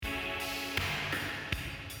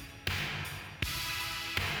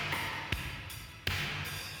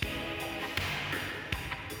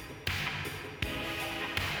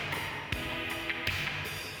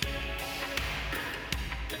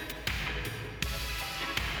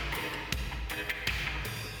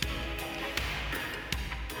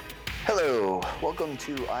Hello, welcome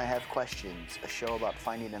to I Have Questions, a show about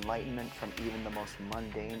finding enlightenment from even the most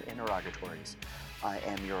mundane interrogatories. I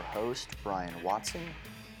am your host, Brian Watson.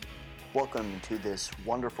 Welcome to this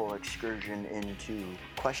wonderful excursion into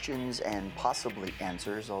questions and possibly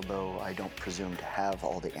answers, although I don't presume to have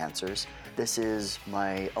all the answers. This is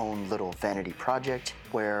my own little vanity project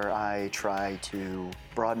where I try to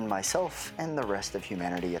broaden myself and the rest of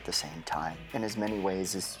humanity at the same time, in as many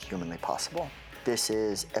ways as humanly possible. This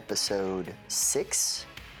is episode 6.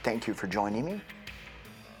 Thank you for joining me.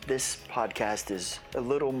 This podcast is a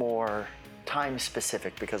little more time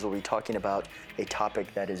specific because we'll be talking about a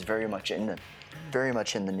topic that is very much in the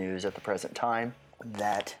news at the present time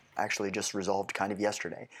that actually just resolved kind of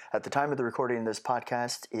yesterday. At the time of the recording of this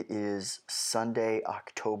podcast, it is Sunday,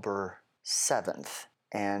 October 7th,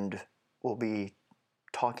 and I'll be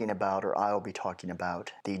talking about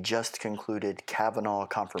the just concluded Kavanaugh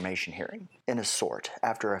confirmation hearing, in a sort,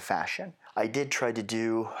 after a fashion. I did try to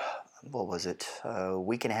do, a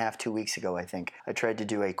week and a half, 2 weeks ago, I think. I tried to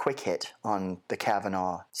do a quick hit on the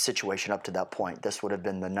Kavanaugh situation up to that point. This would have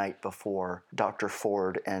been the night before Dr.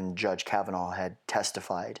 Ford and Judge Kavanaugh had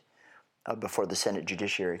testified before the Senate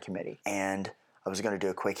Judiciary Committee. And I was going to do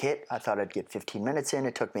a quick hit. I thought I'd get 15 minutes in.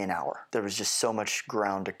 It took me an hour. There was just so much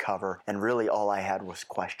ground to cover, and really all I had was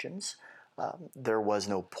questions. There was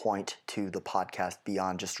no point to the podcast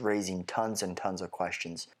beyond just raising tons and tons of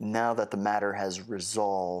questions. Now that the matter has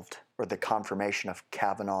resolved, or the confirmation of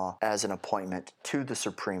Kavanaugh as an appointment to the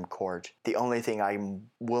Supreme Court, the only thing I'm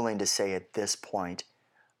willing to say at this point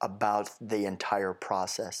about the entire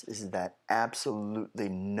process is that absolutely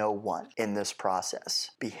no one in this process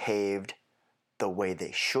behaved the way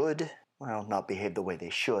they should. Well, not behave the way they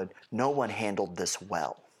should. No one handled this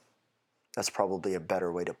well. That's probably a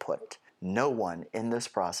better way to put it. No one in this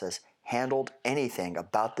process handled anything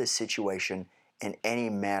about this situation in any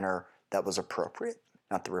manner that was appropriate.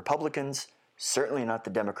 Not the Republicans, certainly not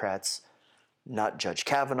the Democrats, not Judge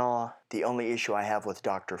Kavanaugh. The only issue I have with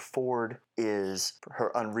Dr. Ford is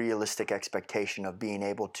her unrealistic expectation of being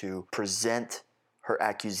able to present her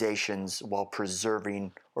accusations while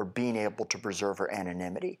preserving or being able to preserve her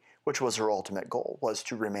anonymity, which was her ultimate goal, was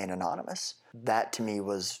to remain anonymous. That to me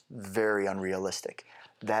was very unrealistic.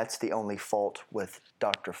 That's the only fault with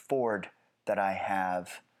Dr. Ford that I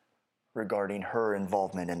have regarding her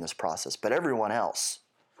involvement in this process. But everyone else,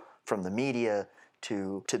 from the media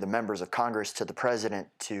to the members of Congress, to the president,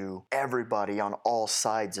 to everybody on all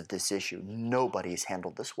sides of this issue, nobody's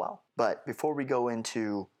handled this well. But before we go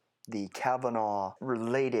into the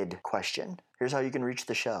Kavanaugh-related question, here's how you can reach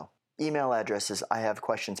the show. Email address is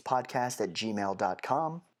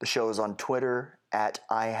ihavequestionspodcast@gmail.com. The show is on Twitter at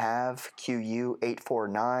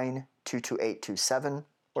ihaveQ849-22827,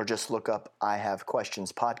 or just look up I Have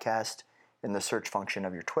Questions Podcast in the search function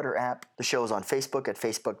of your Twitter app. The show is on Facebook at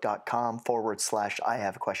facebook.com/I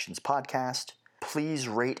Have Questions Podcast. Please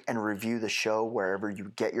rate and review the show wherever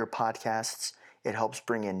you get your podcasts. It helps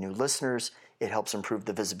bring in new listeners, it helps improve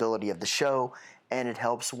the visibility of the show, and it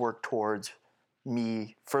helps work towards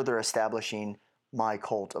me further establishing my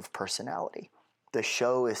cult of personality. The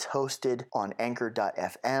show is hosted on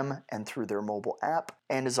Anchor.fm and through their mobile app,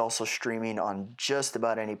 and is also streaming on just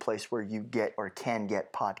about any place where you get or can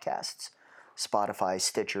get podcasts. Spotify,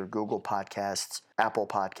 Stitcher, Google Podcasts, Apple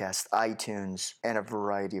Podcasts, iTunes, and a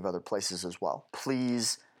variety of other places as well.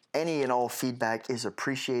 Please, any and all feedback is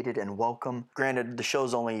appreciated and welcome. Granted, the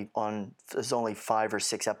show's only 5 or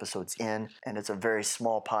 6 episodes in, and it's a very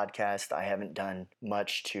small podcast. I haven't done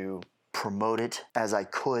much to promote it as I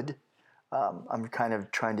could. I'm kind of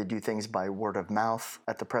trying to do things by word of mouth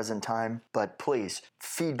at the present time, but please,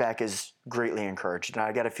 feedback is greatly encouraged. And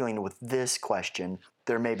I got a feeling with this question,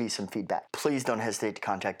 there may be some feedback. Please don't hesitate to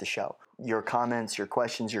contact the show. Your comments, your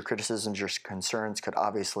questions, your criticisms, your concerns could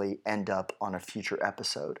obviously end up on a future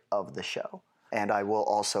episode of the show. And I will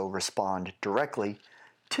also respond directly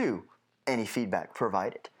to any feedback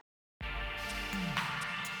provided.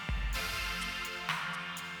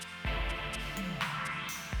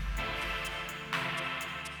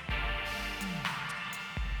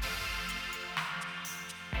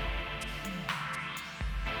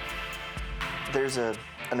 There's an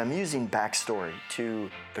amusing backstory to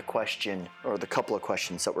the question, or the couple of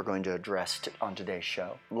questions that we're going to address on today's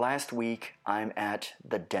show. Last week, I'm at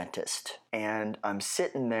the dentist, and I'm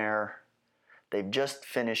sitting there. They've just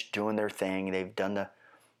finished doing their thing. They've done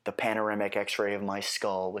the panoramic x-ray of my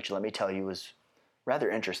skull, which, let me tell you, was rather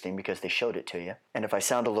interesting because they showed it to you. And if I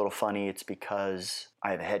sound a little funny, it's because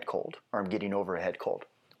I have a head cold, or I'm getting over a head cold,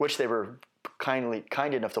 which they were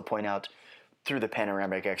kind enough to point out through the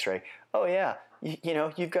panoramic X-ray, oh yeah,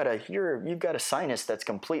 you've got a sinus that's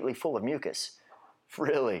completely full of mucus.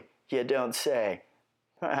 Really? You don't say.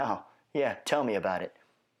 Wow. Yeah, tell me about it.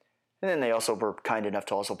 And then they also were kind enough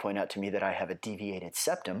to also point out to me that I have a deviated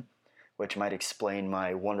septum, which might explain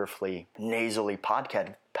my wonderfully nasally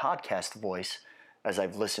podcast voice as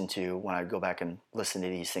I've listened to when I go back and listen to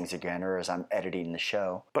these things again, or as I'm editing the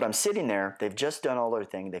show. But I'm sitting there, they've just done all their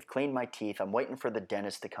thing, they've cleaned my teeth, I'm waiting for the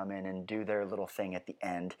dentist to come in and do their little thing at the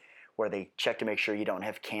end, where they check to make sure you don't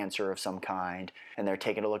have cancer of some kind, and they're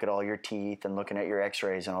taking a look at all your teeth and looking at your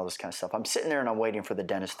x-rays and all this kind of stuff. I'm sitting there and I'm waiting for the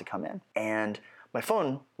dentist to come in, and my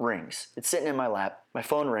phone rings. It's sitting in my lap, my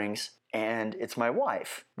phone rings, and it's my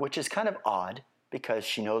wife, which is kind of odd because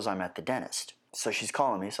she knows I'm at the dentist. So she's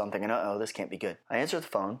calling me, so I'm thinking, uh-oh, this can't be good. I answer the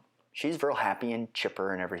phone. She's real happy and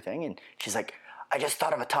chipper and everything, and she's like, I just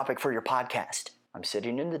thought of a topic for your podcast. I'm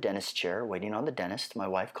sitting in the dentist chair waiting on the dentist. My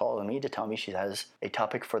wife called me to tell me she has a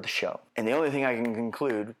topic for the show. And the only thing I can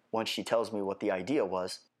conclude once she tells me what the idea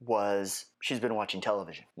was she's been watching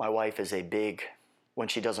television. My wife is a big, when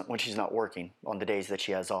she's not working on the days that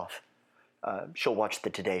she has off, she'll watch the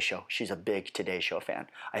Today Show. She's a big Today Show fan.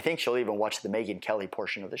 I think she'll even watch the Megyn Kelly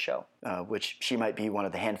portion of the show, which she might be one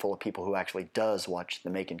of the handful of people who actually does watch the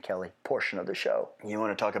Megyn Kelly portion of the show. You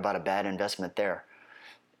want to talk about a bad investment there.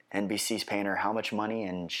 NBC's paying her how much money,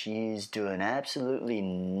 and she's doing absolutely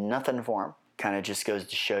nothing for them. Kind of just goes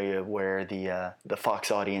to show you where the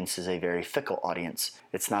Fox audience is a very fickle audience.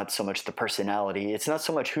 It's not so much the personality, it's not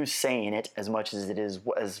so much who's saying it as much as it is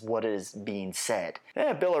as what is being said.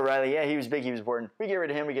 Bill O'Reilly, yeah, he was big, he was important. We get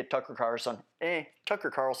rid of him, we get Tucker Carlson.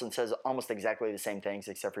 Tucker Carlson says almost exactly the same things,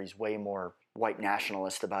 except for he's way more white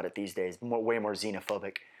nationalist about it these days, way more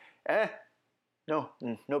xenophobic.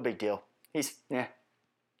 No big deal.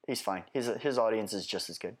 He's fine. His audience is just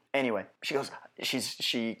as good. Anyway,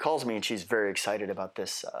 she calls me and she's very excited about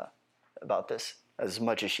this as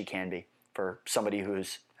much as she can be for somebody who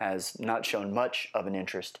has not shown much of an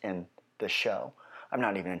interest in the show. I'm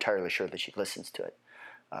not even entirely sure that she listens to it.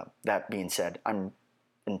 That being said, I'm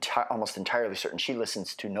almost entirely certain she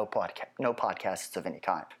listens to no podcasts of any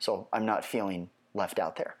kind. So I'm not feeling left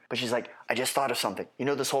out there. But she's like, I just thought of something. You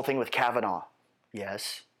know this whole thing with Kavanaugh?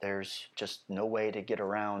 Yes, there's just no way to get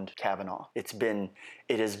around Kavanaugh.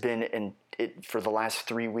 For the last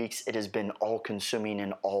 3 weeks, it has been all-consuming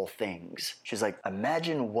in all things. She's like,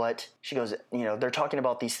 imagine what, she goes, they're talking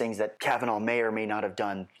about these things that Kavanaugh may or may not have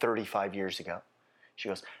done 35 years ago. She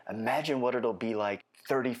goes, imagine what it'll be like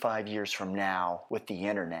 35 years from now with the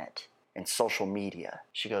internet and social media.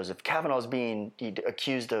 She goes, if Kavanaugh's being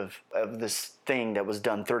accused of this thing that was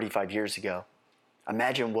done 35 years ago,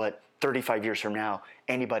 imagine what 35 years from now,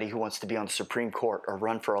 anybody who wants to be on the Supreme Court or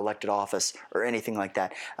run for elected office or anything like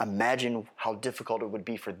that, imagine how difficult it would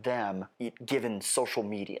be for them given social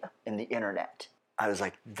media and the internet. I was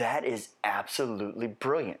like, that is absolutely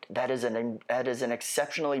brilliant. That is an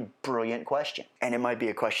exceptionally brilliant question. And it might be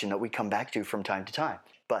a question that we come back to from time to time.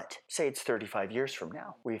 But say it's 35 years from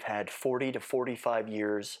now. We've had 40 to 45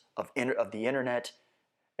 years of the internet,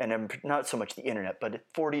 and not so much the internet, but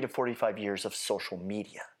 40 to 45 years of social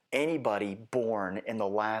media. Anybody born in the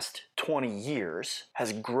last 20 years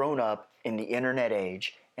has grown up in the internet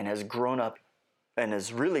age and has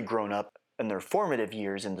really grown up in their formative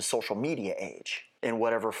years in the social media age, in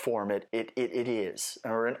whatever form it is,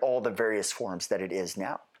 or in all the various forms that it is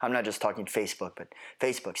now. I'm not just talking Facebook, but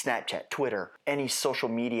Facebook, Snapchat, Twitter, any social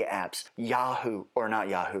media apps,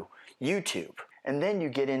 YouTube. And then you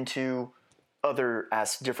get into other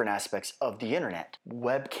different aspects of the internet.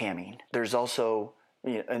 Webcamming. There's also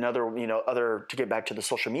other, to get back to the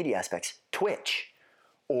social media aspects, Twitch,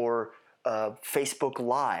 or Facebook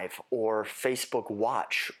Live, or Facebook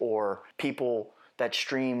Watch, or people that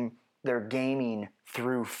stream their gaming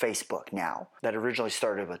through Facebook now. That originally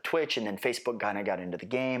started with Twitch, and then Facebook kind of got into the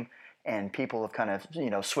game, and people have kind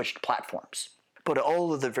of, switched platforms. But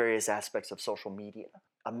all of the various aspects of social media.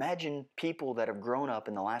 Imagine people that have grown up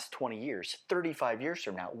in the last 20 years, 35 years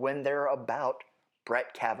from now, when they're about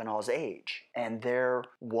Brett Kavanaugh's age, and they're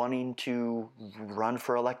wanting to run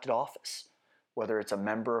for elected office, whether it's a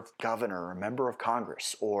member of governor, or a member of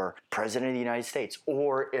Congress, or president of the United States,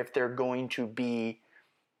 or if they're going to be,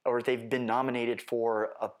 or if they've been nominated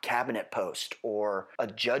for a cabinet post, or a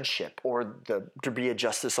judgeship, or to be a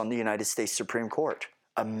justice on the United States Supreme Court.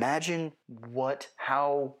 Imagine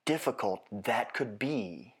how difficult that could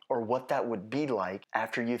be, or what that would be like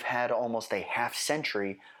after you've had almost a half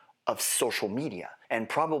century of social media. And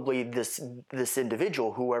probably this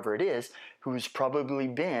individual, whoever it is, who's probably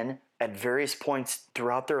been at various points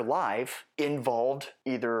throughout their life involved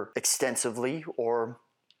either extensively or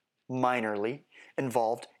minorly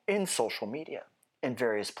involved in social media in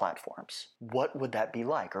various platforms. What would that be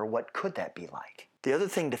like, or what could that be like? The other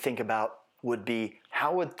thing to think about would be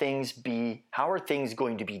how are things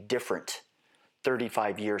going to be different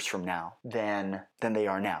 35 years from now than they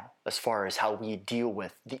are now, as far as how we deal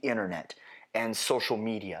with the internet and social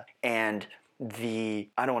media and I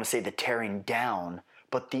don't want to say the tearing down,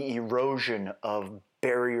 but the erosion of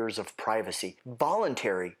barriers of privacy.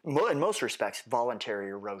 Voluntary, in most respects, voluntary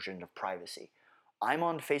erosion of privacy. I'm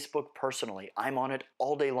on Facebook personally. I'm on it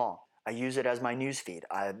all day long. I use it as my newsfeed.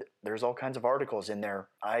 There's all kinds of articles in there.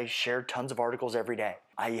 I share tons of articles every day.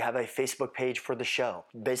 I have a Facebook page for the show.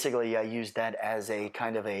 Basically, I use that as a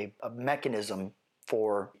kind of a mechanism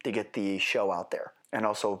to get the show out there, and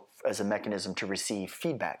also as a mechanism to receive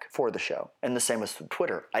feedback for the show. And the same with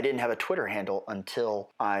Twitter. I didn't have a Twitter handle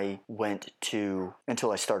until I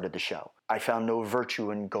started the show. I found no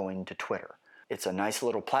virtue in going to Twitter. It's a nice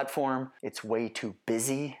little platform. It's way too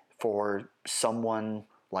busy for someone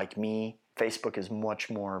like me. Facebook is much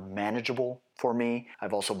more manageable for me.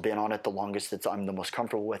 I've also been on it the longest. I'm the most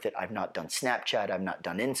comfortable with it. I've not done Snapchat. I've not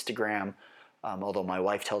done Instagram. Although my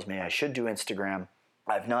wife tells me I should do Instagram.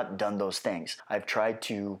 I've not done those things. I've tried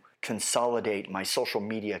to consolidate my social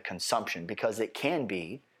media consumption because it can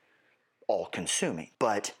be all-consuming.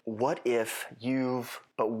 But where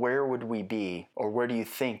would we be, or where do you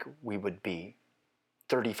think we would be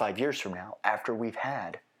 35 years from now, after we've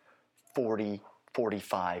had 40,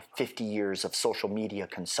 45, 50 years of social media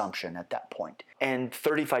consumption at that point? And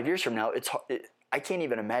 35 years from now, I can't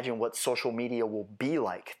even imagine what social media will be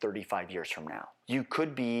like 35 years from now. It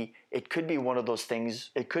could be one of those things.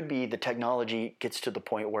 It could be the technology gets to the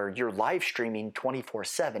point where you're live streaming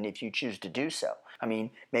 24/7 if you choose to do so. I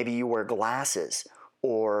mean, maybe you wear glasses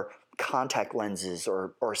or contact lenses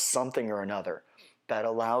or something or another that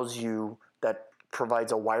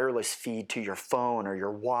provides a wireless feed to your phone or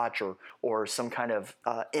your watch or some kind of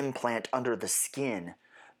implant under the skin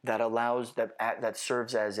that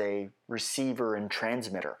serves as a receiver and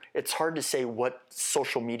transmitter. It's hard to say what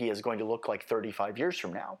social media is going to look like 35 years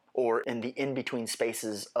from now, or in the in-between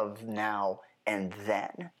spaces of now and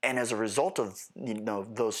then. And as a result of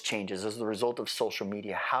those changes, as a result of social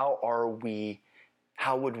media, how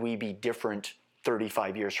would we be different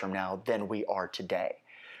 35 years from now than we are today?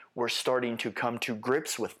 We're starting to come to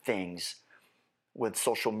grips with things with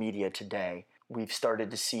social media today. We've started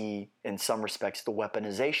to see, in some respects, the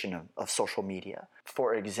weaponization of social media.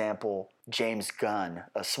 For example, James Gunn,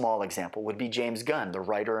 a small example, would be James Gunn, the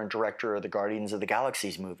writer and director of the Guardians of the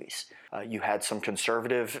Galaxy movies. You had some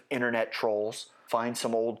conservative internet trolls find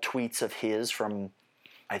some old tweets of his from,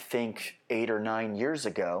 I think, 8 or 9 years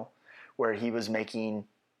ago, where he was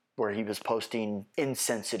posting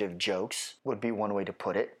insensitive jokes, would be one way to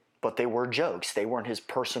put it. But they were jokes. They weren't his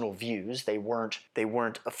personal views. They weren't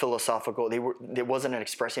a philosophical. It wasn't an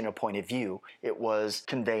expressing a point of view. It was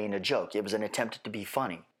conveying a joke. It was an attempt to be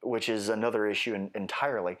funny, which is another issue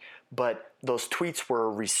entirely. But those tweets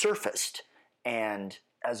were resurfaced, and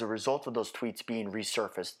as a result of those tweets being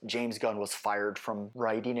resurfaced, James Gunn was fired from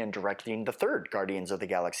writing and directing the third Guardians of the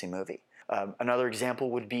Galaxy movie. Another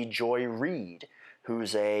example would be Joy Reid,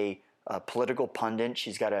 who's a political pundit.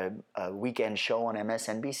 She's got a weekend show on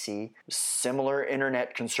MSNBC. Similar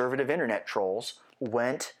conservative internet trolls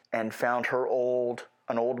went and found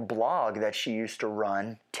an old blog that she used to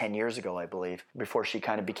run 10 years ago, I believe, before she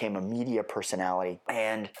kind of became a media personality,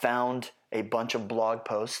 and found a bunch of blog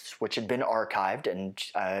posts which had been archived, and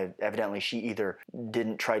evidently she either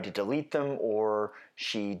didn't try to delete them or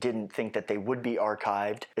she didn't think that they would be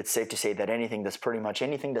archived. It's safe to say that anything that's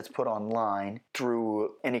put online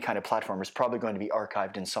through any kind of platform is probably going to be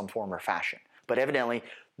archived in some form or fashion. But evidently,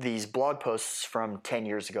 these blog posts from 10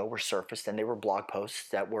 years ago were surfaced, and they were blog posts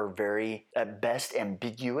that were very, at best,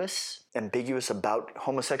 ambiguous about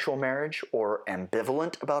homosexual marriage, or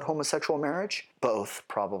ambivalent about homosexual marriage, both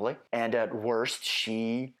probably. And at worst,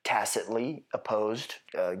 she tacitly opposed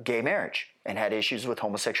gay marriage and had issues with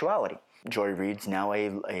homosexuality. Joy Reid's now a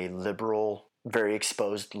liberal, very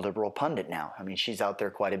exposed liberal pundit now. I mean, she's out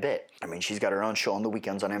there quite a bit. I mean, she's got her own show on the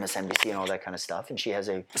weekends on MSNBC and all that kind of stuff, and she has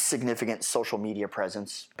a significant social media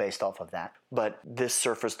presence based off of that. But this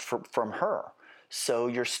surfaced from her. So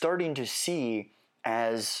you're starting to see,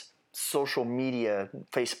 as social media,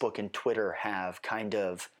 Facebook and Twitter have kind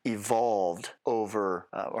of evolved over,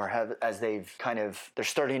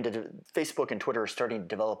 Facebook and Twitter are starting to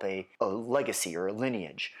develop a legacy or a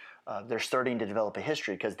lineage. They're starting to develop a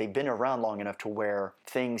history because they've been around long enough to where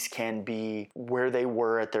things can be where they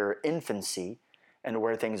were at their infancy and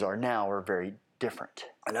where things are now are very different.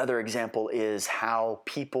 Another example is how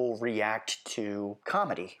people react to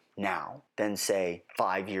comedy. now than, say,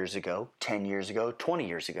 5 years ago, 10 years ago, 20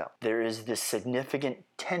 years ago. There is this significant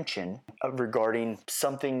tension regarding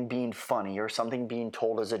something being funny or something being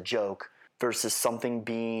told as a joke versus something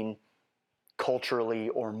being culturally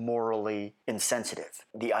or morally insensitive.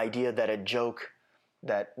 The idea that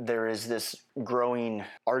that there is this growing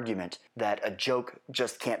argument that a joke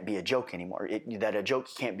just can't be a joke anymore, that a joke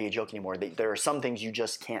can't be a joke anymore, that there are some things you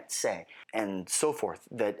just can't say, and so forth,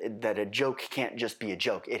 that a joke can't just be a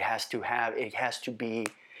joke. It has to have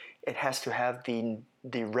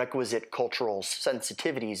the requisite cultural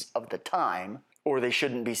sensitivities of the time, or they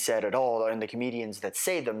shouldn't be said at all, and the comedians that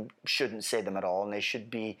say them shouldn't say them at all, and there should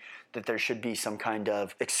be some kind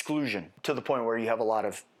of exclusion, to the point where you have a lot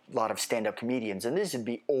of stand-up comedians, and these would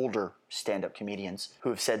be older stand-up comedians, who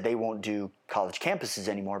have said they won't do college campuses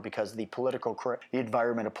anymore because the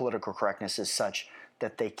environment of political correctness is such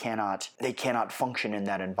that they cannot function in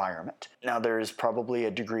that environment. Now, there is probably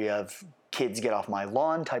a degree of kids get off my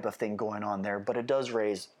lawn type of thing going on there, but it does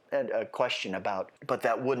raise a question about, but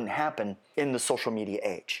that wouldn't happen in the social media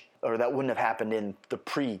age, or that wouldn't have happened in the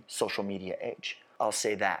pre-social media age. I'll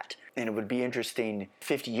say that. And it would be interesting,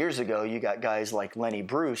 50 years ago, you got guys like Lenny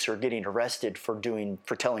Bruce are getting arrested for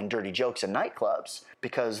telling dirty jokes in nightclubs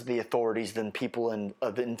because the authorities, then people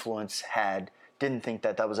of influence didn't think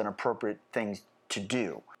that was an appropriate thing to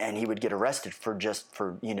do. And he would get arrested for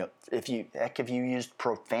if you used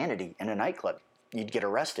profanity in a nightclub, you'd get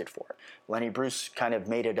arrested for it. Lenny Bruce kind of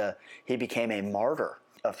he became a martyr,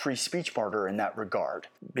 a free speech martyr in that regard,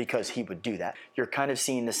 because he would do that. You're kind of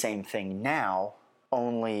seeing the same thing now,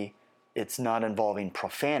 only it's not involving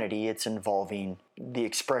profanity, it's involving the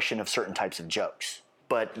expression of certain types of jokes.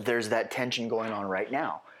 But there's that tension going on right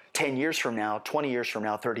now. 10 years from now, 20 years from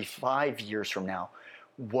now, 35 years from now,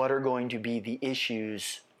 what are going to be the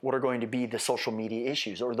issues? What are going to be the social media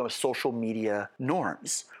issues or the social media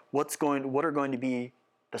norms? What are going to be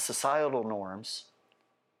the societal norms?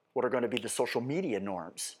 What are going to be the social media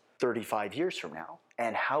norms 35 years from now?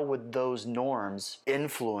 And how would those norms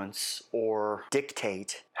influence or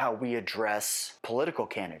dictate how we address political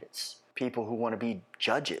candidates, people who want to be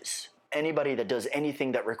judges, anybody that does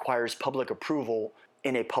anything that requires public approval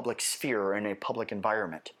in a public sphere or in a public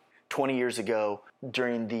environment? 20 years ago,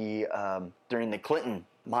 during the Clinton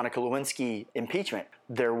Monica Lewinsky impeachment,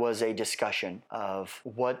 there was a discussion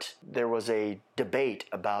there was a debate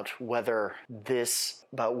about whether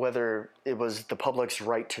it was the public's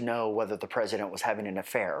right to know whether the president was having an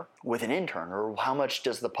affair with an intern, or how much right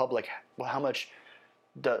does the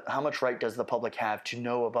public have to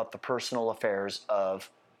know about the personal affairs of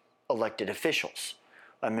elected officials,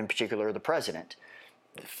 in particular the president.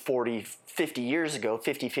 55 years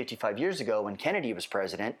ago, when Kennedy was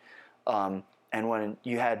president, and when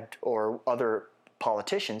you had, or other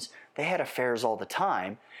politicians, they had affairs all the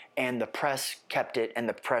time, and the press kept it, and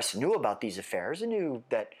the press knew about these affairs, and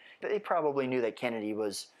they probably knew that Kennedy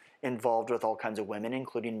was involved with all kinds of women,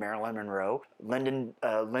 including Marilyn Monroe.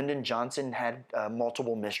 Lyndon Johnson had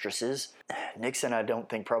multiple mistresses. Nixon, I don't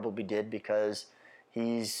think, probably did, because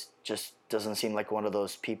he's just doesn't seem like one of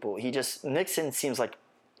those people. Nixon seems like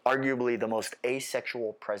arguably the most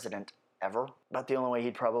asexual president ever. About the only way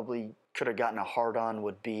he probably could have gotten a hard-on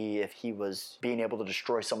would be if he was being able to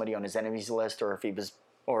destroy somebody on his enemies list, or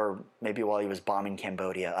maybe while he was bombing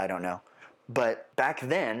Cambodia, I don't know. But back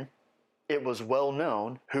then, it was well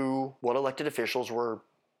known what elected officials were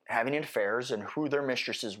having affairs and who their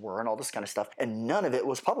mistresses were and all this kind of stuff, and none of it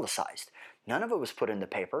was publicized. None of it was put in the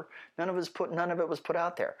paper. None of it was put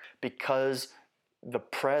out there, because the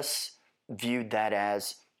press viewed that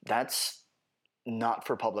as, that's not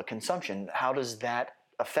for public consumption. How does that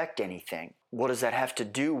affect anything? What does that have to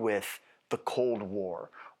do with the Cold War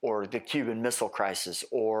or the Cuban Missile Crisis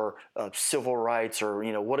or civil rights, or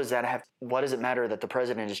what does that have? Why does it matter that the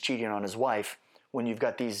president is cheating on his wife when you've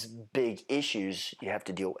got these big issues you have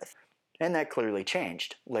to deal with? And that clearly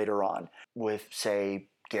changed later on with, say,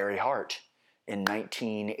 Gary Hart in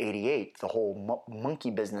 1988, the whole monkey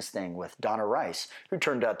business thing with Donna Rice, who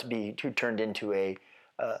turned into a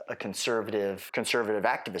conservative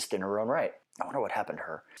activist in her own right. I wonder what happened to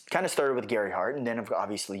her. Kind of started with Gary Hart, and then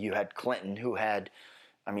obviously you had Clinton, who had,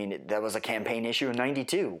 that was a campaign issue in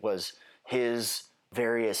 '92, was his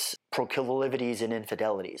various proclivities and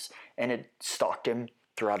infidelities. And it stalked him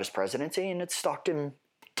throughout his presidency, and it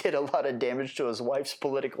did a lot of damage to his wife's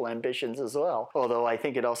political ambitions as well. Although I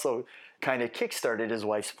think it also kind of kickstarted his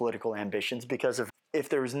wife's political ambitions, because if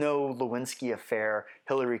there was no Lewinsky affair,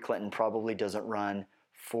 Hillary Clinton probably doesn't run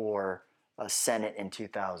for Senate in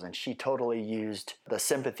 2000. She totally used the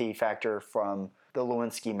sympathy factor from the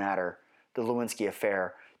Lewinsky matter, the Lewinsky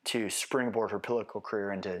affair, to springboard her political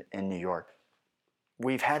career in New York.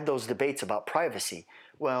 We've had those debates about privacy.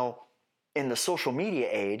 Well, in the social media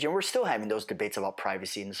age, and we're still having those debates about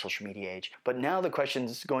privacy in the social media age, but now the question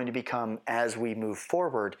is going to become, as we move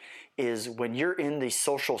forward, is when you're in the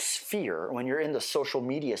social sphere, when you're in the social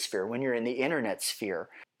media sphere, when you're in the internet sphere,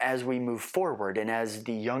 as we move forward and as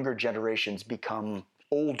the younger generations become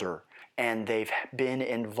older and they've been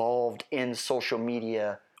involved in social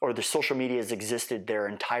media, or the social media has existed their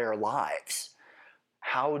entire lives,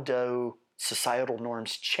 how do societal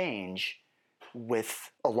norms change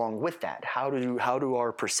along with that? How do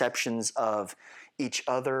our perceptions of each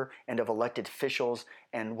other and of elected officials,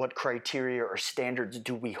 and what criteria or standards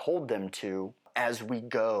do we hold them to as we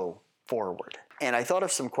go forward? And I thought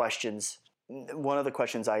of some questions. One of the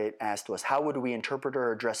questions I asked was, how would we interpret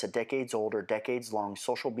or address a decades-old or decades-long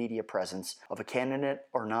social media presence of a candidate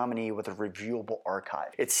or nominee with a reviewable archive?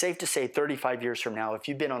 It's safe to say 35 years from now, if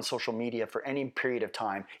you've been on social media for any period of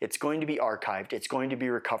time, it's going to be archived, it's going to be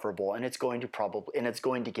recoverable, and it's going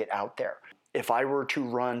to get out there. If I were to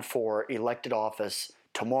run for elected office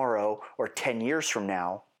tomorrow or 10 years from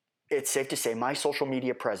now, it's safe to say my social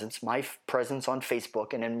media presence, my presence on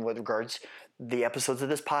Facebook, and in with regards, the episodes of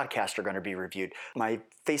this podcast are going to be reviewed. My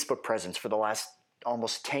Facebook presence for the last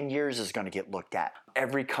almost 10 years is going to get looked at.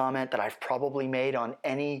 Every comment that I've probably made on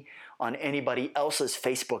anybody else's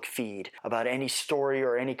Facebook feed about any story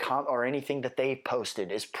or anything that they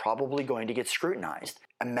posted is probably going to get scrutinized.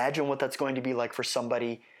 Imagine what that's going to be like for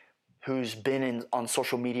somebody who's been on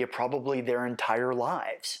social media probably their entire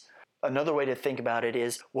lives. Another way to think about it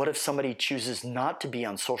is, what if somebody chooses not to be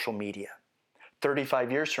on social media?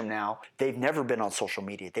 35 years from now, they've never been on social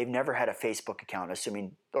media. They've never had a Facebook account,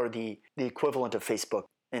 or the equivalent of Facebook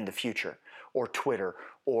in the future, or Twitter,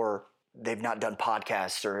 or they've not done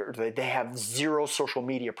podcasts, or they have zero social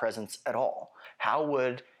media presence at all. How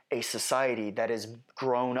would a society that has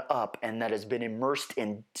grown up and that has been immersed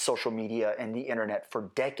in social media and the internet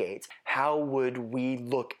for decades, how would we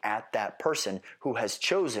look at that person who has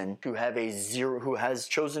chosen to have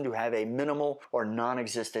a minimal or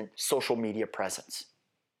non-existent social media presence?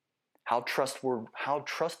 How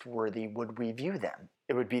trustworthy would we view them?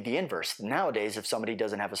 It would be the inverse. Nowadays, if somebody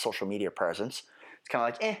doesn't have a social media presence, it's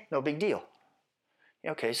kind of like, no big deal.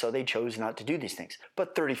 Okay, so they chose not to do these things.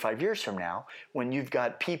 But 35 years from now, when you've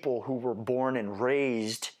got people who were born and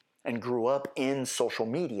raised and grew up in social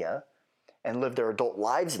media and lived their adult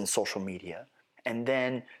lives in social media, and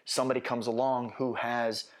then somebody comes along who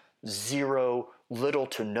has little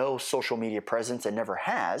to no social media presence and never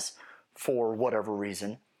has, for whatever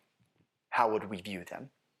reason, how would we view them?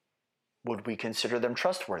 Would we consider them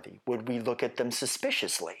trustworthy? Would we look at them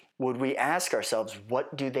suspiciously? Would we ask ourselves,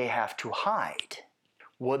 what do they have to hide?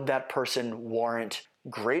 Would that person warrant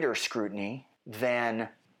greater scrutiny than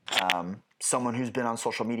someone who's been on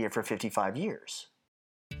social media for 55 years?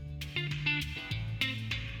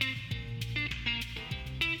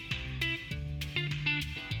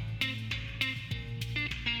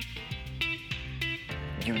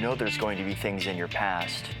 You know there's going to be things in your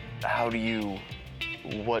past. What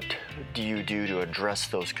do you do to address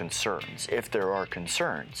those concerns? If there are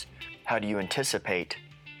concerns, how do you anticipate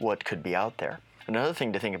what could be out there? Another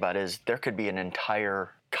thing to think about is there could be an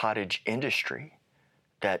entire cottage industry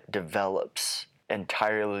that develops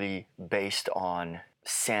entirely based on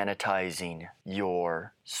sanitizing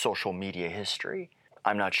your social media history.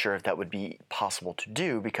 I'm not sure if that would be possible to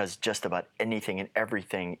do, because just about anything and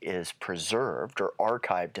everything is preserved or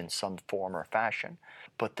archived in some form or fashion.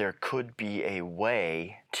 But there could be a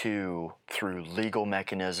way to, through legal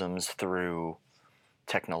mechanisms, through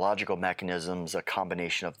technological mechanisms, a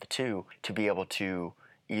combination of the two, to be able to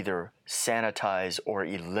either sanitize or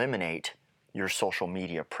eliminate your social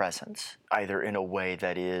media presence, either in a way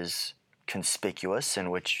that is conspicuous, in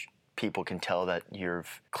which people can tell that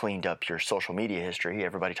you've cleaned up your social media history.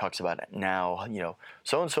 Everybody talks about it now,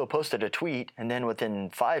 so-and-so posted a tweet, and then within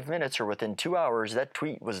 5 minutes or within 2 hours, that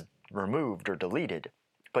tweet was removed or deleted,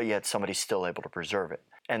 but yet somebody's still able to preserve it.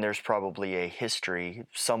 And there's probably a history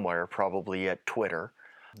somewhere, probably at Twitter,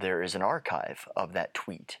 there is an archive of that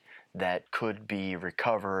tweet that could be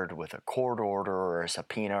recovered with a court order or a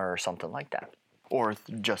subpoena or something like that. Or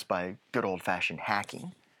just by good old-fashioned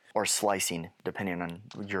hacking or slicing, depending on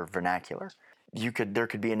your vernacular. There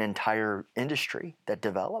could be an entire industry that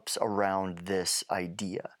develops around this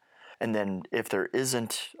idea. And then if there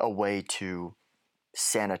isn't a way to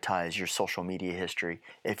sanitize your social media history,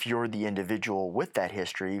 if you're the individual with that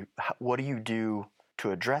history, what do you do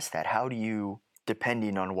to address that? How do you,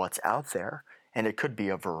 depending on what's out there, and it could be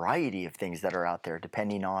a variety of things that are out there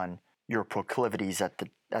depending on your proclivities at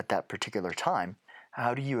that particular time,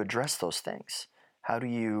 how do you address those things? How do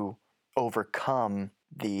you overcome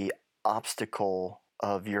the obstacle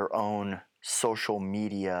of your own social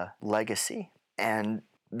media legacy? And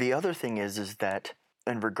the other thing is that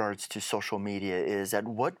in regards to social media is at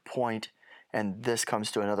what point, and this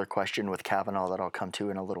comes to another question with Kavanaugh that I'll come to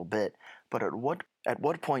in a little bit, but at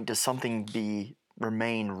what point does something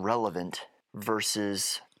remain relevant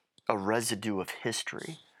versus a residue of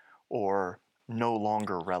history or no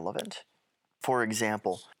longer relevant? For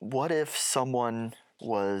example, what if someone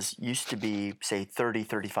used to be, say, 30,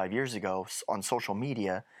 35 years ago on social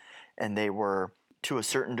media, and they were, to a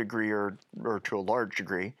certain degree or to a large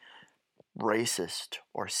degree, racist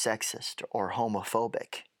or sexist or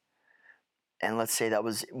homophobic? And let's say that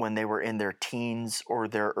was when they were in their teens or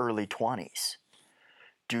their early 20s.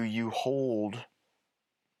 Do you hold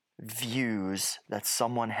views that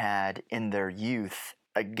someone had in their youth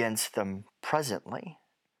against them presently?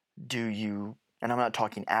 Do you, and I'm not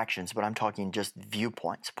talking actions, but I'm talking just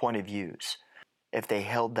viewpoints, point of views. If they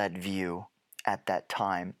held that view at that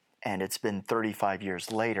time and it's been 35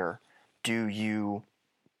 years later, do you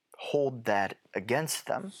hold that against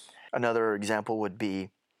them? Another example would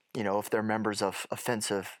be, if they're members of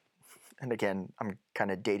offensive, and again, I'm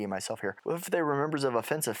kind of dating myself here, if they were members of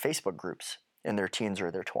offensive Facebook groups in their teens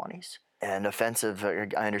or their 20s. And offensive,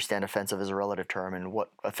 I understand offensive is a relative term, and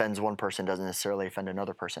what offends one person doesn't necessarily offend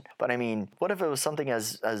another person. But I mean, what if it was something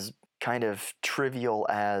as kind of trivial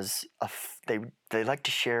as they like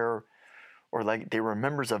to share, or like they were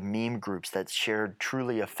members of meme groups that shared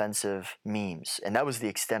truly offensive memes, and that was the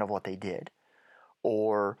extent of what they did?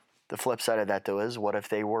 Or the flip side of that, though, is what if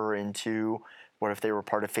they were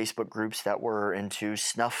part of Facebook groups that were into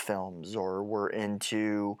snuff films or were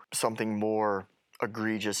into something more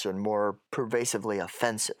egregious and more pervasively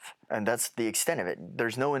offensive? And that's the extent of it.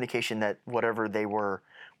 There's no indication that whatever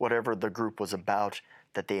the group was about,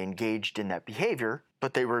 that they engaged in that behavior,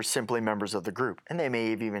 but they were simply members of the group, and they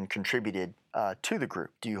may have even contributed to the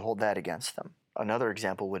group. Do you hold that against them? Another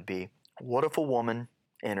example would be, what if a woman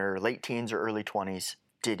in her late teens or early 20s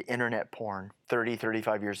did internet porn? 30,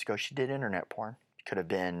 35 years ago, she did internet porn. It could have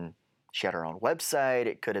been she had her own website.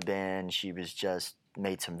 It could have been she was just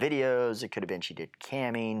made some videos. It could have been she did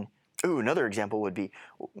camming. Ooh, another example would be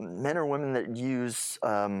men or women that use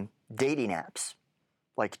dating apps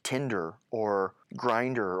like Tinder or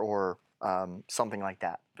Grindr or something like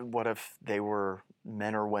that. What if they were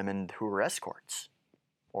men or women who were escorts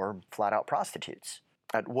or flat out prostitutes?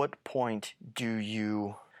 At what point do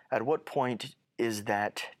you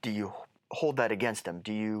hold that against them?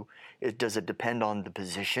 Does it depend on the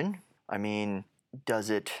position? I mean,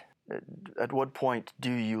 at what point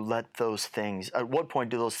do you let those things, at what point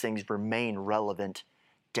do those things remain relevant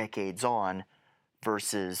decades on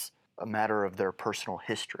versus a matter of their personal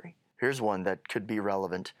history? Here's one that could be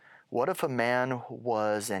relevant. What if a man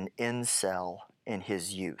was an incel in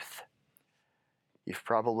his youth?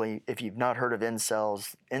 If you've not heard of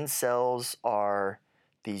incels are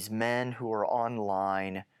these men who are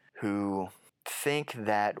online who think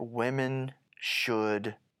that women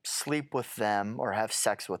should sleep with them or have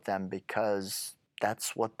sex with them because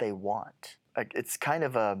that's what they want. It's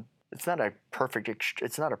not a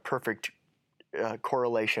perfect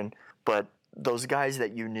correlation, but those guys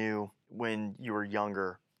that you knew when you were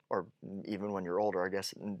younger, or even when you're older, I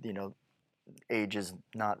guess, age is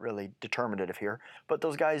not really determinative here, but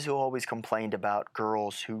those guys who always complained about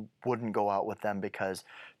girls who wouldn't go out with them because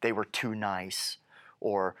they were too nice,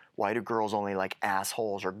 or why do girls only like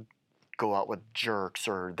assholes or go out with jerks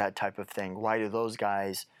or that type of thing? Why do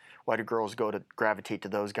girls gravitate to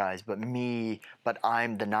those guys, but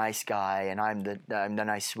I'm the nice guy and I'm the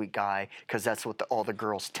nice sweet guy because that's what all the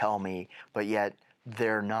girls tell me, but yet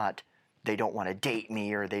they don't want to date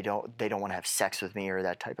me, or they don't want to have sex with me, or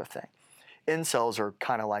that type of thing. Incels are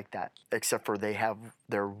kind of like that, except for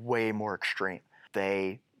they're way more extreme.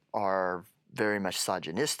 They are very much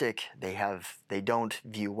misogynistic. They don't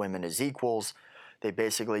view women as equals. They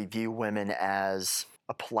basically view women as,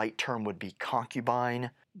 a polite term would be concubine,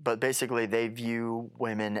 but basically they view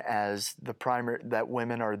women as that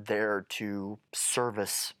women are there to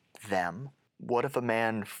service them. What if a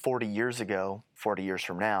man 40 years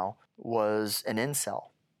from now, was an incel?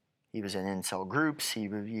 He was in incel groups,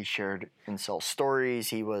 he shared incel stories,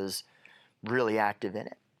 he was really active in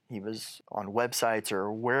it. He was on websites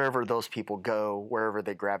or wherever those people go, wherever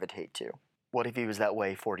they gravitate to. What if he was that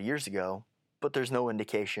way 40 years ago, but there's no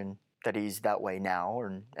indication that he's that way now,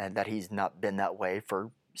 and that he's not been that way for,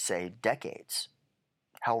 say, decades?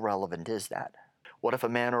 How relevant is that? What if a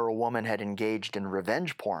man or a woman had engaged in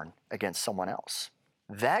revenge porn against someone else?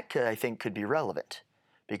 That I think could be relevant,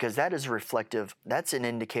 because that's an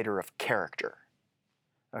indicator of character,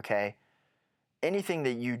 okay? Anything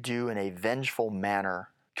that you do in a vengeful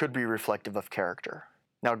manner could be reflective of character.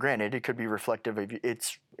 Now, granted, it could be reflective of,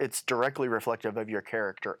 it's directly reflective of your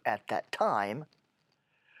character at that time,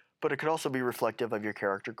 but it could also be reflective of your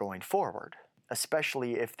character going forward,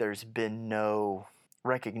 especially if there's been no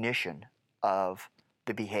recognition of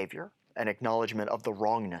the behavior, an acknowledgement of the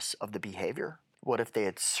wrongness of the behavior. What if they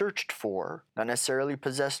had searched for, not necessarily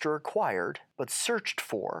possessed or acquired, but searched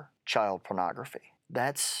for child pornography?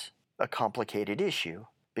 That's a complicated issue,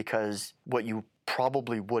 because what you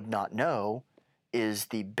probably would not know is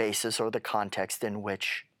the basis or the context in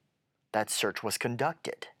which that search was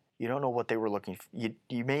conducted. You don't know what they were looking for.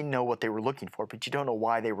 You may know what they were looking for, but you don't know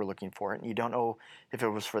why they were looking for it, and you don't know if it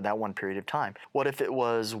was for that one period of time. What if it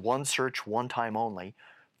was one search, one time only,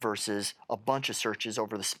 versus a bunch of searches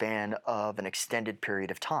over the span of an extended period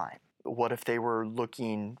of time? What if they were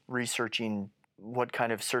researching, what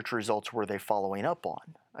kind of search results were they following up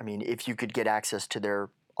on? I mean, if you could get access to their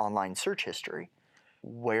online search history,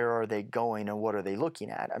 where are they going and what are they looking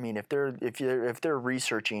at? I mean, if they're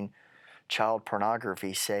researching child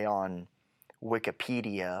pornography, say on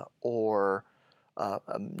Wikipedia or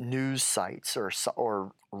news sites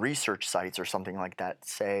or research sites or something like that,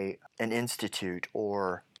 say an institute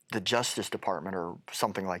or the Justice Department or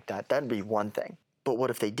something like that, that'd be one thing. But what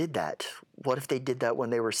if they did that? What if they did that when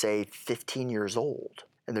they were, say, 15 years old,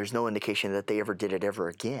 and there's no indication that they ever did it ever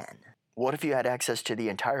again? What if you had access to the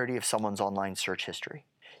entirety of someone's online search history?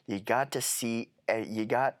 You got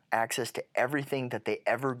access to everything that they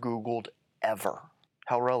ever Googled ever.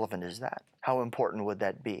 How relevant is that? How important would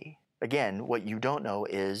that be? Again, what you don't know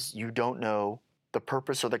is you don't know the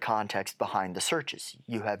purpose or the context behind the searches.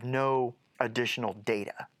 You have no additional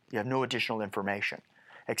data. You have no additional information,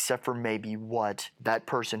 except for maybe what that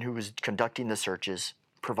person who was conducting the searches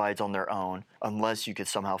provides on their own, unless you could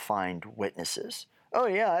somehow find witnesses. Oh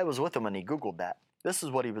yeah, I was with him and he Googled that. This is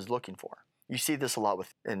what he was looking for. You see this a lot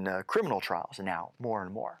in criminal trials now, more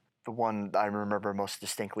and more. The one I remember most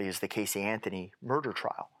distinctly is the Casey Anthony murder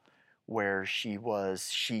trial, where she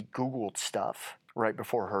Googled stuff right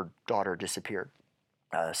before her daughter disappeared.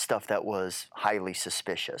 Stuff that was highly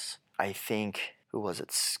suspicious. I think, who was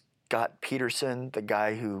it? Scott Peterson, the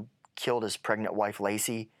guy who killed his pregnant wife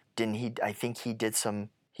Lacey. I think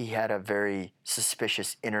he had a very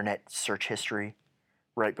suspicious internet search history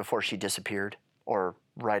right before she disappeared, or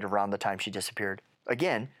right around the time she disappeared.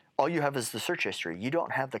 Again, all you have is the search history. You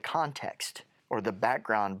don't have the context or the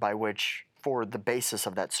background for the basis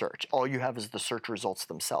of that search. All you have is the search results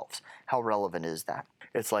themselves. How relevant is that?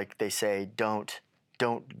 It's like they say, don't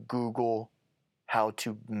Google how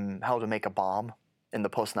to make a bomb. In the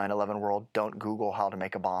post 9/11 world, don't Google how to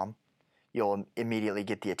make a bomb. You'll immediately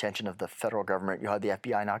get the attention of the federal government. You'll have the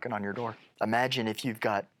FBI knocking on your door. Imagine if you've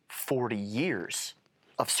got 40 years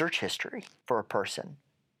of search history for a person,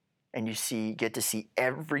 and you get to see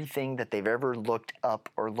everything that they've ever looked up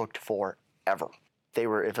or looked for ever.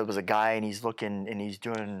 If it was a guy and he's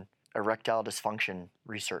doing erectile dysfunction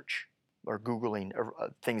research or Googling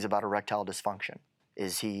things about erectile dysfunction,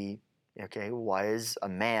 why is a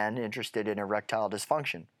man interested in erectile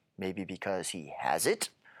dysfunction? Maybe because he has it,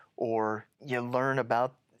 or you learn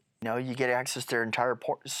about, you get access to their entire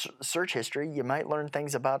search history. You might learn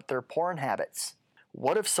things about their porn habits.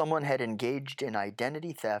 What if someone had engaged in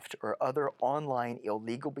identity theft or other online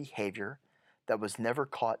illegal behavior that was never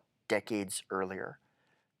caught decades earlier?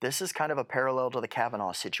 This is kind of a parallel to the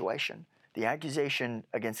Kavanaugh situation. The accusation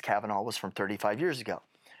against Kavanaugh was from 35 years ago.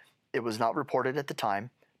 It was not reported at the time.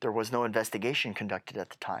 There was no investigation conducted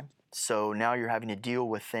at the time. So now you're having to deal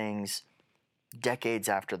with things decades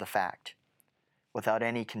after the fact without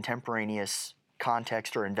any contemporaneous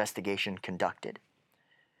context or investigation conducted.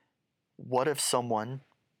 What if someone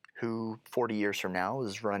who 40 years from now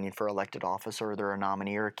is running for elected office, or they're a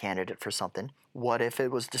nominee or a candidate for something, what if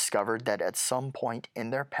it was discovered that at some point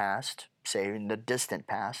in their past, say in the distant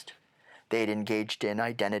past, they had engaged in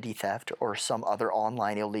identity theft or some other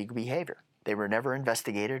online illegal behavior? They were never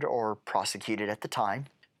investigated or prosecuted at the time,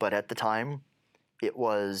 but at the time it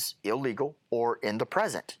was illegal, or in the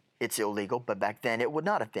present it's illegal, but back then it would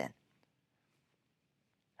not have been.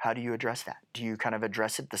 How do you address that? Do you kind of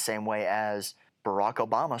address it the same way as Barack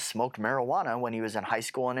Obama smoked marijuana when he was in high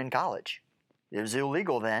school and in college? It was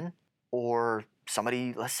illegal then. Or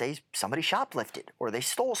let's say somebody shoplifted, or they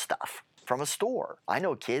stole stuff from a store. I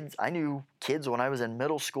knew kids when I was in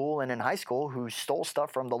middle school and in high school who stole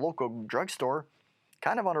stuff from the local drugstore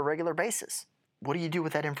kind of on a regular basis. What do you do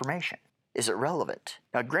with that information? Is it relevant?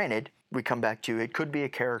 Now, granted, we come back to it could be a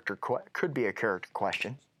character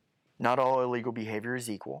question. Not all illegal behavior is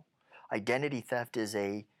equal. Identity theft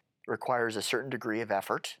requires a certain degree of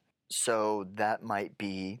effort. So that might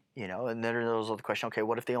be, and then there's the question, okay,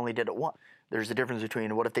 what if they only did it once? There's a difference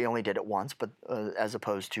between what if they only did it once, but as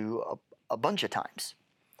opposed to a bunch of times,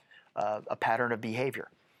 a pattern of behavior.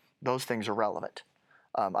 Those things are relevant,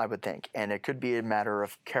 I would think. And it could be a matter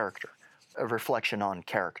of character, a reflection on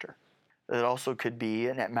character. It also could be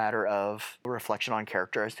a matter of reflection on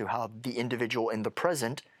character as to how the individual in the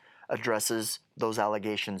present addresses those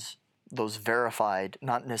allegations, those verified,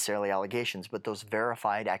 not necessarily allegations, but those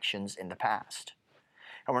verified actions in the past.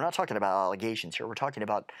 And we're not talking about allegations here. We're talking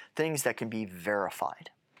about things that can be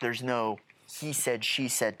verified. There's no he said, she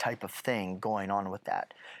said type of thing going on with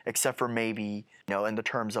that, except for maybe, in the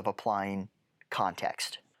terms of applying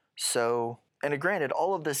context. So, and granted,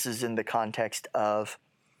 all of this is in the context of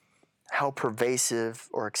how pervasive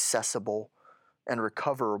or accessible and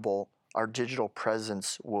recoverable our digital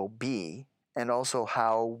presence will be, and also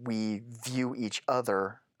how we view each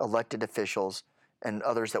other, elected officials, and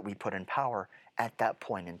others that we put in power at that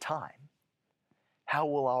point in time. How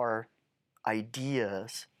will our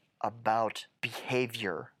ideas about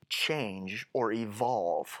behavior change or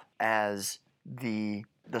evolve as the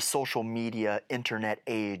social media internet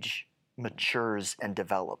age matures and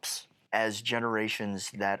develops, as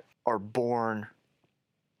generations that are born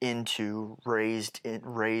into, raised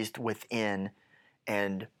within,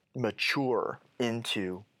 and mature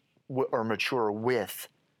into, or mature with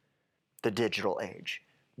the digital age,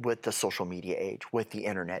 with the social media age, with the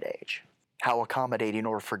internet age? How accommodating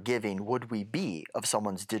or forgiving would we be of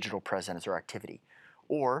someone's digital presence or activity,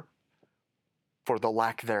 or for the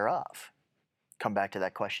lack thereof? Come back to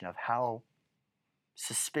that question of how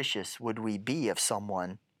suspicious would we be of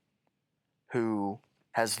someone who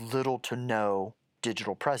has little to no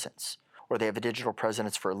digital presence, or they have a digital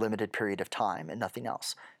presence for a limited period of time and nothing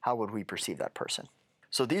else? How would we perceive that person?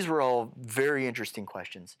 So these were all very interesting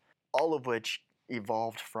questions, all of which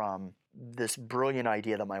evolved from this brilliant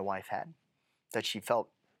idea that my wife had, that she felt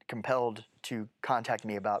compelled to contact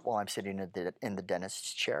me about while I'm sitting in the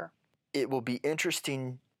dentist's chair. It will be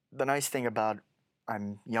interesting. The nice thing about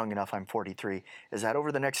I'm young enough, I'm 43, is that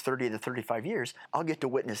over the next 30 to 35 years, I'll get to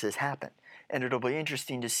witness this happen. And it'll be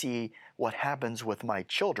interesting to see what happens with my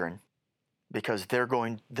children, because they're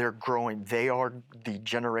growing, they are the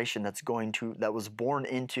generation that was born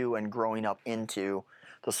into and growing up into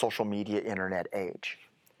the social media internet age,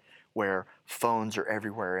 where phones are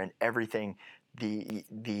everywhere and everything,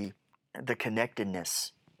 the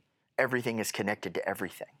connectedness, everything is connected to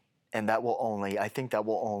everything. And I think that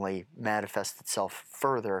will only manifest itself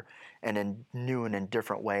further and in new and in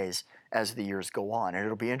different ways as the years go on. And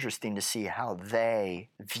it'll be interesting to see how they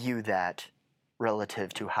view that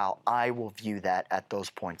relative to how I will view that at those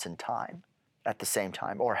points in time, at the same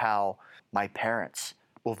time, or how my parents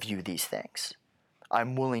will view these things.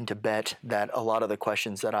 I'm willing to bet that a lot of the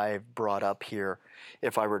questions that I've brought up here,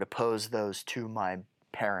 if I were to pose those to my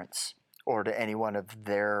parents or to anyone of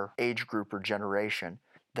their age group or generation,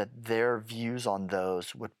 that their views on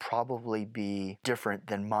those would probably be different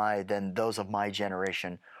than those of my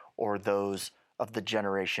generation or those of the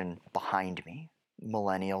generation behind me,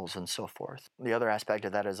 millennials and so forth. The other aspect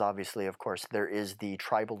of that is obviously, of course, there is the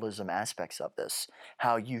tribalism aspects of this.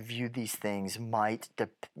 How you view these things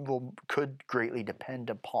could greatly depend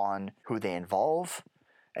upon who they involve,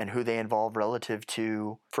 and who they involve relative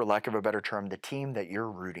to, for lack of a better term, the team that you're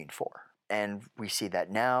rooting for. And we see that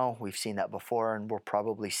now, we've seen that before, and we'll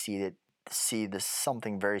probably see this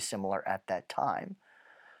something very similar at that time.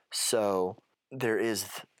 So there is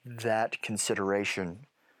that consideration,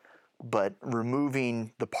 but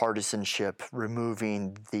removing the partisanship,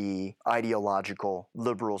 removing the ideological,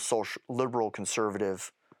 liberal,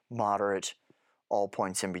 conservative, moderate, all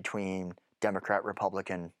points in between, Democrat,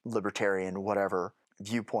 Republican, Libertarian, whatever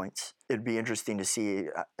viewpoints, it'd be interesting to see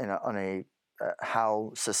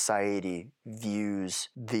how society views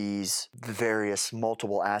these various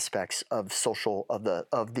multiple aspects of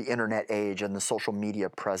the internet age and the social media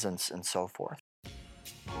presence and so forth.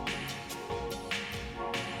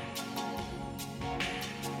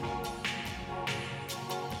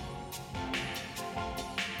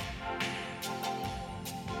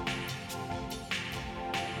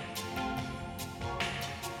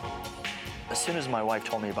 As soon as my wife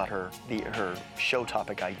told me about her show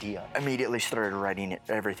topic idea, I immediately started writing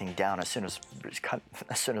everything down as soon as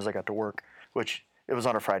I got to work, which it was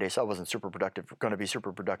on a Friday, so I wasn't going to be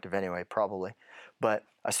super productive anyway, probably. But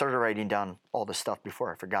I started writing down all this stuff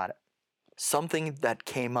before I forgot it. Something that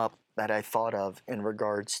came up that I thought of in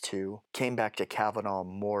regards to, came back to Kavanaugh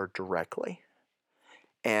more directly,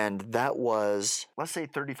 And that was, let's say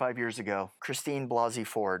 35 years ago. Christine Blasey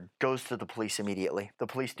Ford goes to the police immediately. The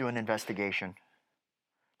police do an investigation.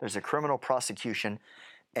 There's a criminal prosecution,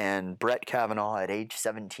 and Brett Kavanaugh at age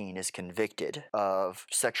 17 is convicted of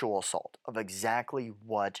sexual assault, of exactly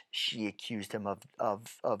what she accused him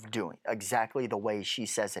of doing, exactly the way she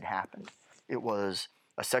says it happened. It was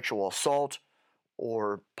a sexual assault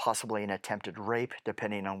or possibly an attempted rape,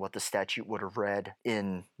 depending on what the statute would have read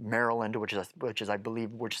in Maryland, which is I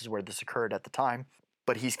believe where this occurred at the time.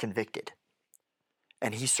 But he's convicted,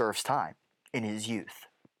 and he serves time in his youth,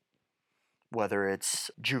 whether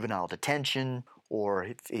it's juvenile detention or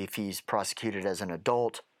if he's prosecuted as an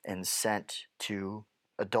adult and sent to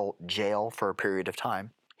adult jail for a period of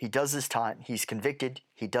time. He does his time. He's convicted.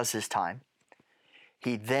 He does his time.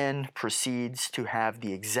 He then proceeds to have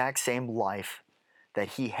the exact same life that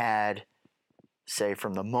he had, say,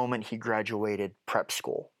 from the moment he graduated prep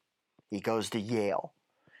school. He goes to Yale.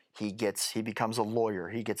 He becomes a lawyer.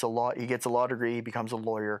 He gets a law degree. He becomes a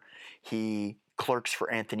lawyer. He clerks for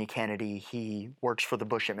Anthony Kennedy. He works for the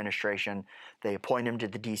Bush administration. They appoint him to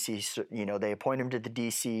the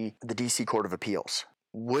DC Court of Appeals.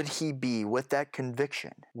 Would he be, with that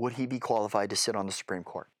conviction, would he be qualified to sit on the Supreme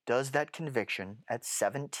Court? Does that conviction at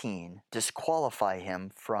 17 disqualify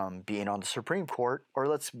him from being on the Supreme Court? Or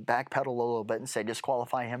let's backpedal a little bit and say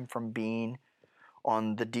disqualify him from being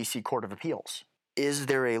on the DC Court of Appeals. Is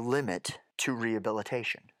there a limit to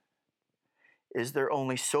rehabilitation? Is there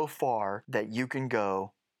only so far that you can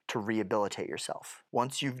go to rehabilitate yourself?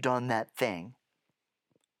 Once you've done that thing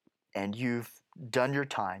and you've done your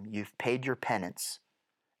time, you've paid your penance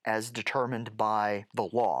as determined by the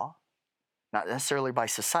law, not necessarily by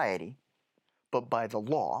society, but by the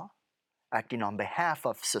law, acting on behalf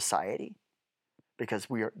of society, because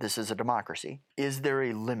this is a democracy. Is there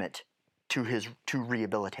a limit to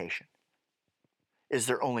rehabilitation? Is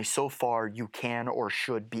there only so far you can or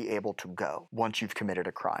should be able to go once you've committed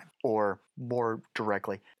a crime? Or more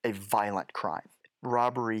directly, a violent crime.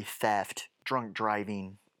 Robbery, theft, drunk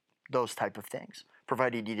driving, those type of things,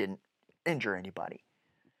 provided you didn't injure anybody.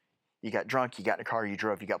 You got drunk, you got in a car, you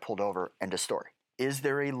drove, you got pulled over, end of story. Is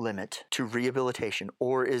there a limit to rehabilitation,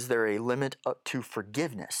 or is there a limit to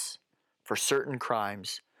forgiveness for certain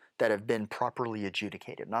crimes that have been properly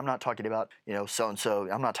adjudicated? And I'm not talking about, so-and-so,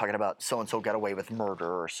 I'm not talking about so-and-so got away with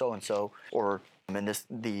murder or so-and-so, or in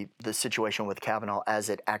the situation with Kavanaugh as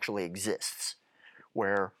it actually exists,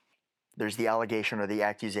 where there's the allegation or the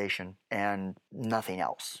accusation and nothing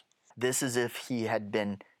else. This is if he had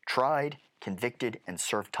been tried, convicted, and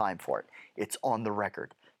served time for it. It's on the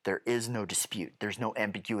record. There is no dispute. There's no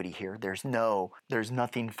ambiguity here. There's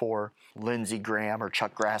nothing for Lindsey Graham or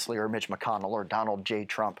Chuck Grassley or Mitch McConnell or Donald J.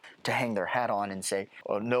 Trump to hang their hat on and say,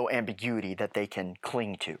 oh, no ambiguity that they can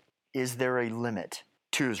cling to. Is there a limit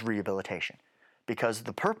to his rehabilitation? Because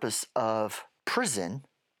the purpose of prison,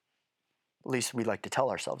 at least we like to tell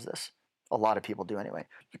ourselves this, a lot of people do anyway.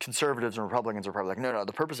 Conservatives and Republicans are probably like, no,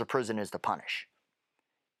 the purpose of prison is to punish.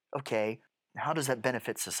 Okay, how does that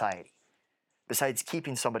benefit society? Besides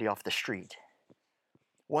keeping somebody off the street.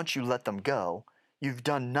 Once you let them go, you've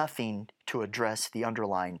done nothing to address the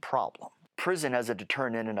underlying problem. Prison as a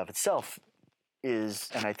deterrent in and of itself is,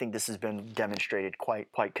 and I think this has been demonstrated quite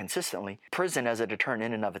consistently, prison as a deterrent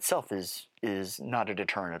in and of itself is not a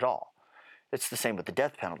deterrent at all. It's the same with the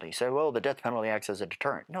death penalty. You say, well, the death penalty acts as a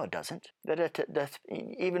deterrent. No, it doesn't.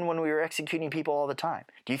 Even when we were executing people all the time.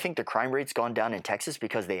 Do you think the crime rate's gone down in Texas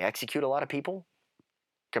because they execute a lot of people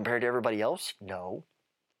compared to everybody else? No.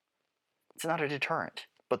 It's not a deterrent.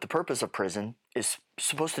 But the purpose of prison is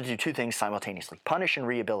supposed to do two things simultaneously: punish and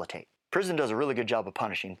rehabilitate. Prison does a really good job of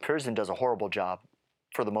punishing. Prison does a horrible job,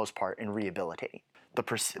 for the most part, in rehabilitating.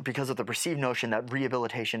 Because of the perceived notion that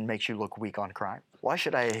rehabilitation makes you look weak on crime. Why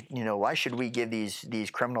should we give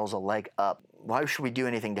these criminals a leg up? Why should we do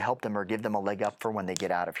anything to help them or give them a leg up for when they get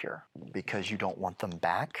out of here? Because you don't want them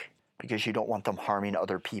back? Because you don't want them harming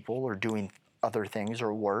other people or doing other things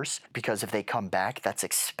or worse? Because if they come back, that's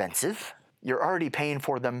expensive? You're already paying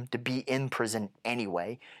for them to be in prison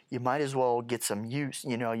anyway. You might as well get some use,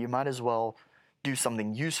 you might as well do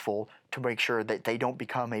something useful to make sure that they don't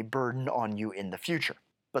become a burden on you in the future.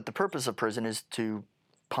 But the purpose of prison is to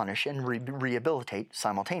punish and rehabilitate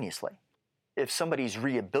simultaneously. If somebody's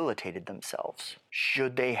rehabilitated themselves,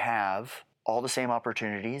 should they have all the same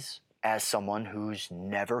opportunities as someone who's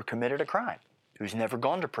never committed a crime, who's never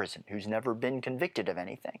gone to prison, who's never been convicted of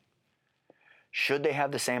anything? Should they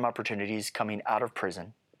have the same opportunities coming out of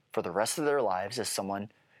prison for the rest of their lives as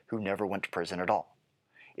someone who never went to prison at all?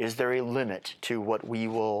 Is there a limit to what we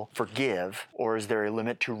will forgive, or is there a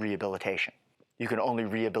limit to rehabilitation? You can only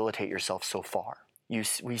rehabilitate yourself so far.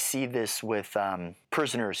 We see this with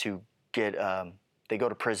prisoners who they go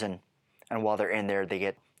to prison, and while they're in there, they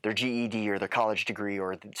get their GED or their college degree,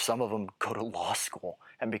 or some of them go to law school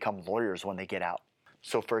and become lawyers when they get out.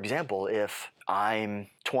 So, for example, if I'm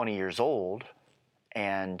 20 years old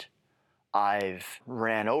and I've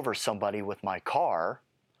ran over somebody with my car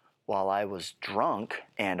while I was drunk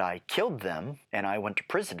and I killed them and I went to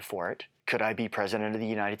prison for it, could I be president of the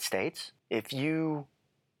United States? If you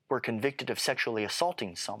were convicted of sexually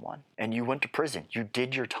assaulting someone and you went to prison, you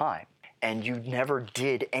did your time, and you never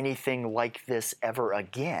did anything like this ever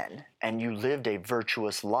again, and you lived a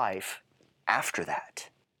virtuous life after that,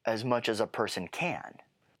 as much as a person can,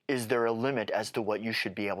 is there a limit as to what you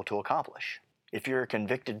should be able to accomplish? If you're a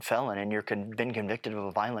convicted felon and you're been convicted of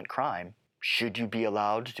a violent crime, should you be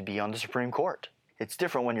allowed to be on the Supreme Court? It's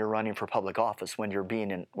different when you're running for public office, when you're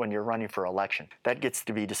running for election. That gets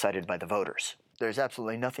to be decided by the voters. There's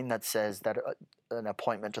absolutely nothing that says that an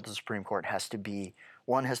appointment to the Supreme Court has to be,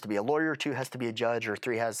 1 has to be a lawyer, 2 has to be a judge, or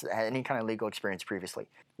 3 has any kind of legal experience previously.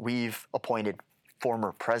 We've appointed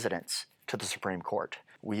former presidents to the Supreme Court.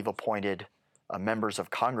 We've appointed members of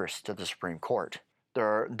Congress to the Supreme Court.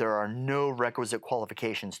 There are no requisite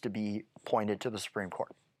qualifications to be appointed to the Supreme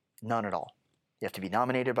Court. None at all. You have to be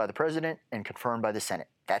nominated by the president and confirmed by the Senate.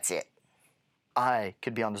 That's it. I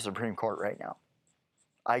could be on the Supreme Court right now.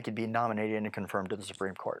 I could be nominated and confirmed to the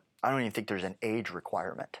Supreme Court. I don't even think there's an age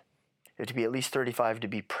requirement. You have to be at least 35 to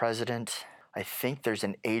be president. I think there's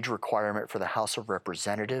an age requirement for the House of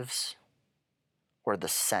Representatives or the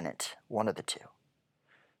Senate, one of the two.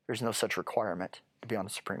 There's no such requirement to be on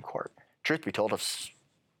the Supreme Court. Truth be told, if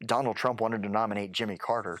Donald Trump wanted to nominate Jimmy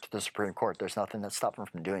Carter to the Supreme Court, there's nothing that stopped him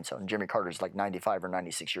from doing so. And Jimmy Carter's like 95 or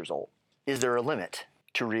 96 years old. Is there a limit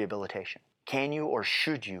to rehabilitation? Can you or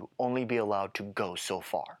should you only be allowed to go so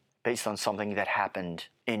far based on something that happened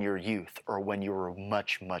in your youth or when you were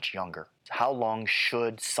much, much younger? How long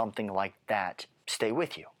should something like that stay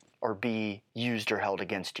with you or be used or held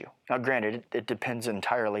against you? Now, granted, it depends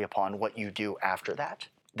entirely upon what you do after that.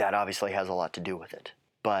 That obviously has a lot to do with it.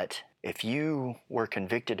 But if you were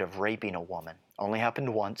convicted of raping a woman, only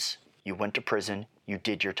happened once, you went to prison, you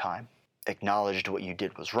did your time, acknowledged what you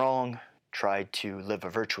did was wrong, tried to live a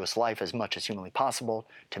virtuous life as much as humanly possible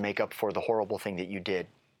to make up for the horrible thing that you did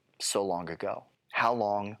so long ago. How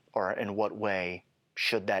long or in what way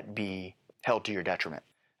should that be held to your detriment?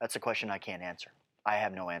 That's a question I can't answer. I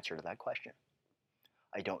have no answer to that question.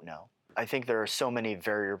 I don't know. I think there are so many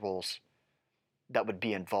variables that would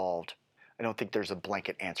be involved. I don't think there's a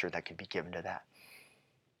blanket answer that could be given to that.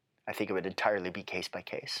 I think it would entirely be case by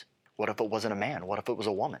case. What if it wasn't a man? What if it was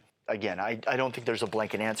a woman? Again, I don't think there's a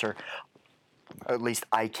blanket answer. At least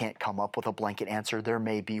I can't come up with a blanket answer. There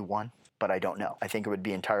may be one, but I don't know. I think it would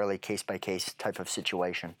be entirely case by case type of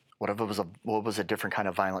situation. What if it was a different kind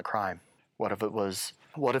of violent crime? What if it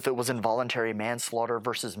was involuntary manslaughter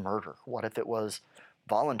versus murder? What if it was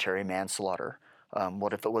voluntary manslaughter?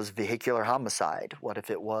 What if it was vehicular homicide? What if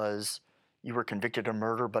it was you were convicted of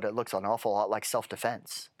murder, but it looks an awful lot like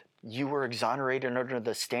self-defense? You were exonerated under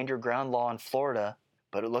the stand your ground law in Florida,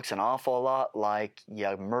 but it looks an awful lot like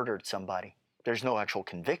you murdered somebody. There's no actual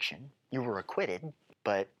conviction. You were acquitted,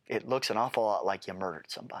 but it looks an awful lot like you murdered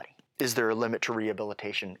somebody. Is there a limit to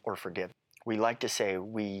rehabilitation or forgiveness? We like to say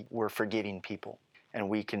we're forgiving people and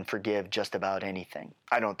we can forgive just about anything.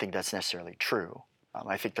 I don't think that's necessarily true.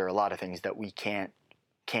 I think there are a lot of things that we can't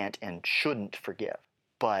and shouldn't forgive.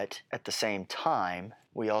 But at the same time,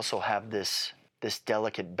 we also have this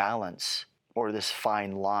delicate balance, or this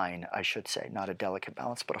fine line, I should say, not a delicate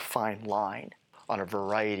balance, but a fine line on a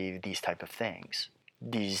variety of these type of things.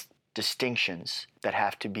 These distinctions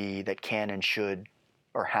that can and should,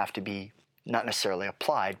 or have to be not necessarily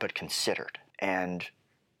applied, but considered. And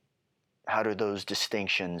how do those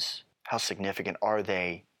distinctions, how significant are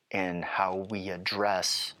they in how we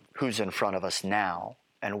address who's in front of us now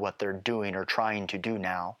and what they're doing or trying to do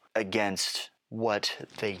now against what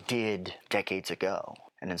they did decades ago?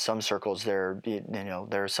 And in some circles, there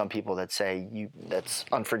are some people that say that's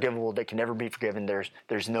unforgivable, that can never be forgiven. There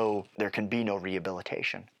can be no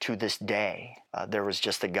rehabilitation. To this day, there was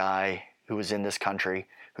just a guy who was in this country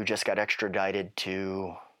who just got extradited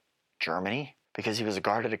to Germany because he was a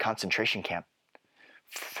guard at a concentration camp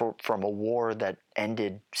from a war that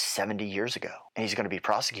ended 70 years ago. And he's going to be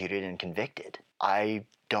prosecuted and convicted. I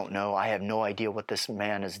don't know. I have no idea what this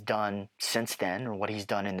man has done since then or what he's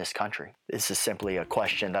done in this country. This is simply a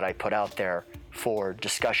question that I put out there for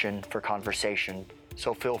discussion, for conversation,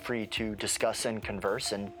 So feel free to discuss and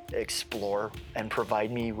converse and explore and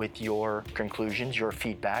provide me with your conclusions, your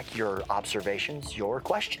feedback, your observations, your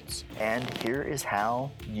questions. And here is how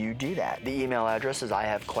you do that. The email address is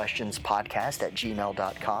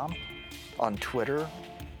ihavequestionspodcast@gmail.com. On Twitter,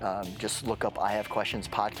 just look up I Have Questions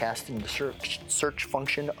Podcast in the search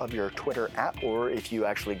function of your Twitter app, or if you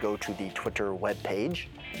actually go to the Twitter webpage.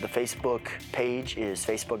 The Facebook page is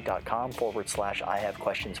facebook.com/I Have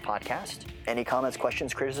Questions Podcast. Any comments,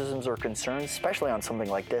 questions, criticisms, or concerns, especially on something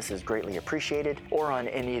like this, is greatly appreciated, or on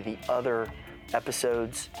any of the other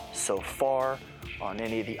episodes so far, on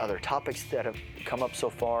any of the other topics that have come up so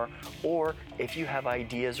far, or if you have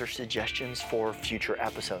ideas or suggestions for future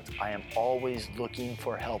episodes. I am always looking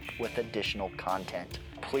for help with additional content.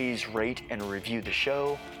 Please rate and review the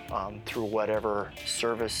show through whatever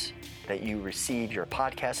service that you receive your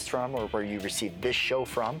podcasts from, or where you receive this show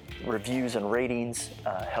from. Reviews and ratings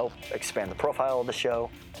help expand the profile of the show.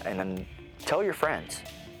 And then tell your friends.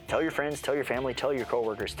 Tell your friends, tell your family, tell your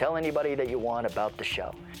coworkers, tell anybody that you want about the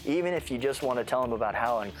show. Even if you just want to tell them about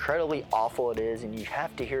how incredibly awful it is and you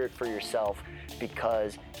have to hear it for yourself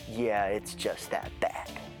because, yeah, it's just that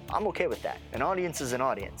bad. I'm okay with that. An audience is an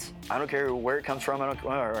audience. I don't care where it comes from. I don't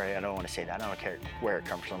want to say that. I don't care where it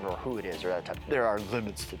comes from or who it is or that type. There are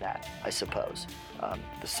limits to that, I suppose.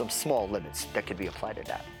 There's some small limits that could be applied to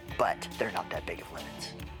that, but they're not that big of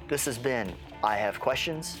limits. This has been I Have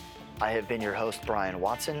Questions. I have been your host, Brian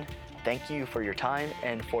Watson. Thank you for your time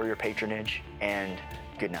and for your patronage, and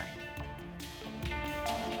good night.